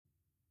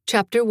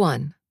Chapter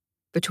 1.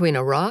 Between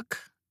a Rock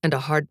and a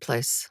Hard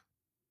Place.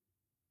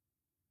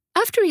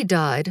 After he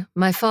died,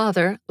 my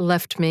father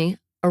left me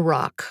a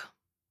rock.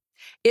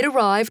 It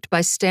arrived by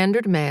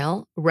standard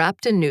mail,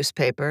 wrapped in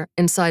newspaper,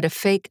 inside a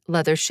fake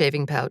leather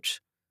shaving pouch.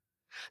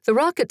 The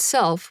rock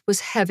itself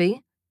was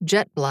heavy,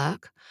 jet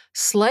black,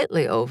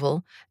 slightly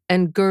oval,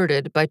 and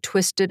girded by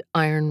twisted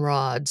iron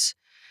rods.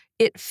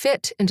 It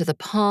fit into the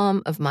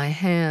palm of my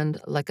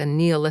hand like a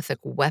Neolithic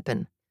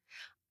weapon.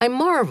 I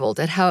marveled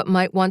at how it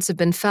might once have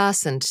been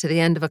fastened to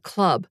the end of a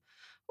club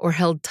or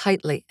held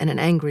tightly in an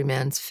angry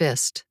man's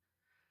fist.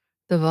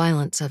 The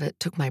violence of it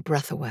took my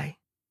breath away.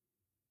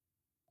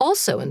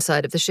 Also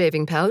inside of the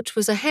shaving pouch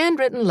was a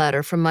handwritten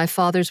letter from my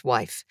father's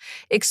wife,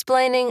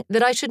 explaining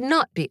that I should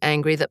not be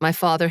angry that my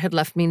father had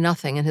left me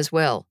nothing in his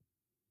will.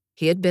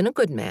 He had been a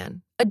good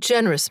man, a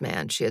generous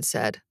man, she had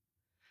said.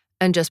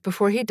 And just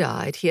before he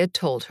died, he had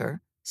told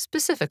her,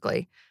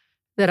 specifically,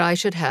 that I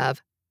should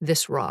have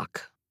this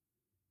rock.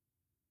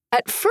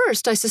 At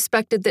first, I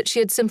suspected that she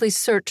had simply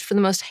searched for the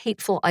most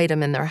hateful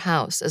item in their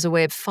house as a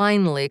way of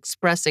finally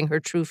expressing her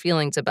true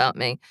feelings about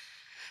me.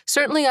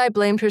 Certainly, I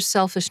blamed her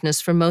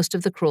selfishness for most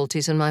of the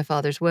cruelties in my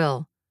father's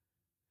will.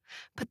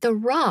 But the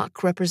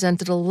rock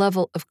represented a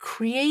level of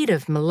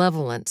creative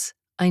malevolence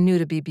I knew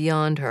to be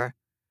beyond her.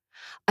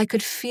 I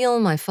could feel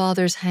my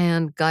father's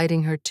hand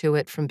guiding her to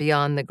it from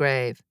beyond the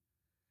grave.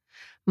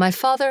 My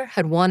father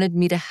had wanted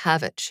me to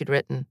have it, she'd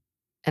written,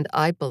 and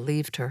I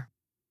believed her.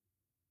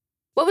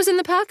 "What was in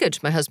the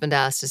package?" my husband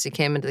asked as he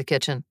came into the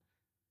kitchen.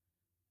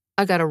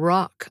 "I got a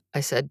rock," I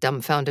said,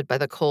 dumbfounded by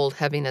the cold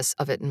heaviness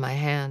of it in my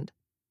hand.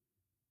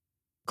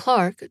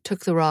 Clark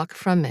took the rock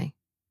from me.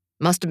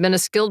 "Must have been a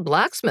skilled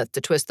blacksmith to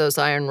twist those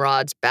iron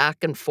rods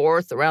back and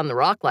forth around the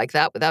rock like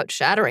that without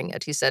shattering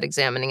it," he said,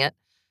 examining it.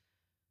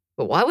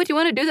 "But why would you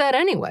want to do that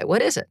anyway?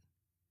 What is it?"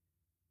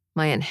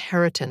 "My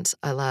inheritance,"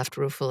 I laughed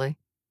ruefully.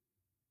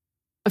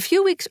 A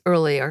few weeks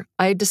earlier,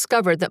 I had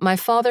discovered that my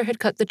father had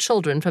cut the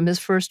children from his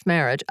first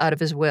marriage out of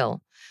his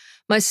will.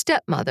 My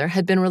stepmother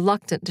had been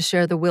reluctant to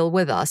share the will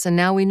with us, and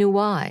now we knew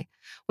why.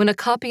 When a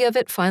copy of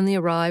it finally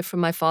arrived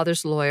from my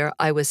father's lawyer,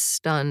 I was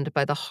stunned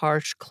by the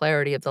harsh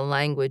clarity of the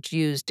language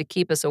used to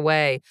keep us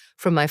away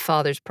from my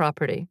father's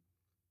property.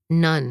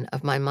 "None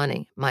of my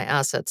money, my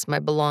assets, my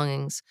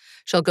belongings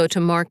shall go to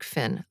Mark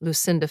Finn,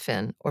 Lucinda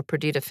Finn, or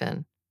Perdita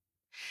Finn.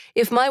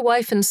 If my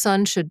wife and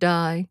son should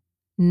die,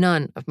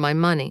 none of my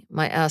money,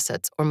 my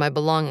assets, or my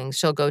belongings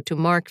shall go to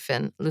Mark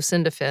Finn,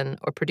 Lucinda Finn,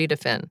 or Perdita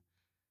Finn.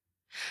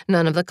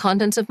 None of the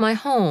contents of my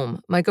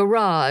home, my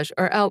garage,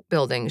 or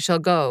outbuilding shall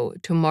go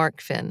to Mark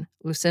Finn,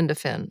 Lucinda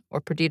Finn,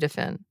 or Perdita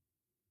Finn.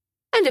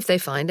 And if they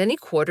find any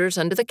quarters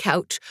under the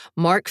couch,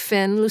 Mark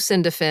Finn,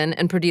 Lucinda Finn,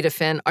 and Perdita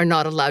Finn are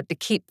not allowed to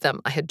keep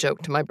them," I had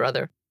joked to my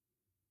brother.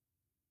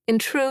 In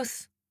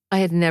truth, I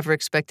had never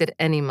expected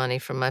any money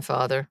from my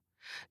father,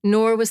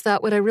 nor was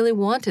that what I really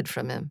wanted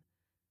from him.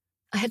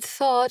 I had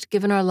thought,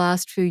 given our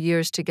last few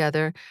years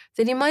together,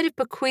 that he might have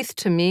bequeathed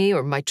to me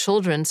or my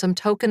children some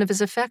token of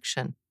his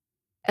affection.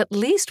 At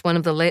least one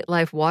of the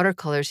late-life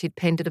watercolors he'd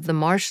painted of the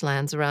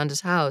marshlands around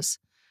his house.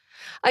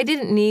 I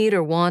didn't need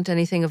or want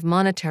anything of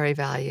monetary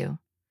value.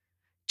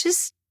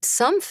 Just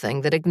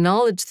something that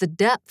acknowledged the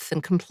depth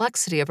and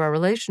complexity of our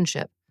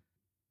relationship.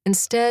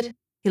 Instead,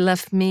 he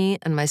left me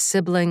and my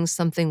siblings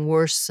something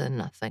worse than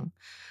nothing.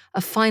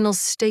 A final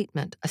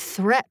statement, a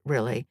threat,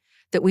 really,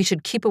 that we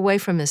should keep away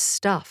from his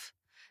stuff.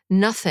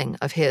 Nothing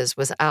of his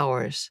was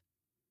ours.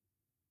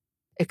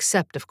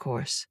 Except, of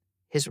course,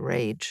 his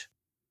rage.